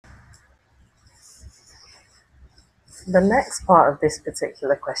The next part of this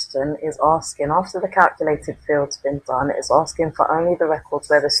particular question is asking, after the calculated field's been done, it's asking for only the records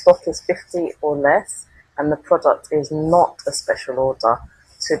where the stock is 50 or less and the product is not a special order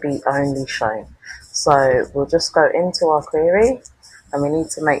to be only shown. So we'll just go into our query and we need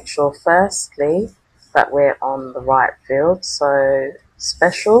to make sure firstly that we're on the right field. So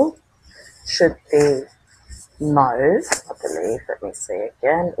special should be no, I believe, let me see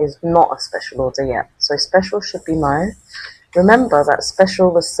again, is not a special order yet. So special should be no. Remember that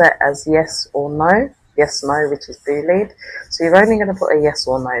special was set as yes or no, yes, no, which is boolean. So you're only going to put a yes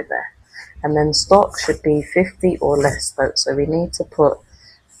or no there. And then stock should be 50 or less, though. So we need to put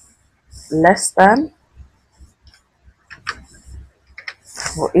less than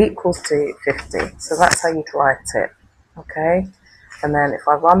or equal to 50. So that's how you'd write it, okay? And then if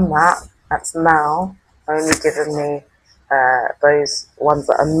I run that, that's now only giving me those ones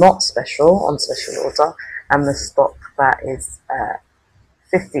that are not special on special order, and the stock that is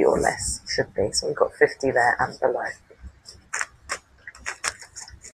 50 or less should be. So we've got 50 there and below.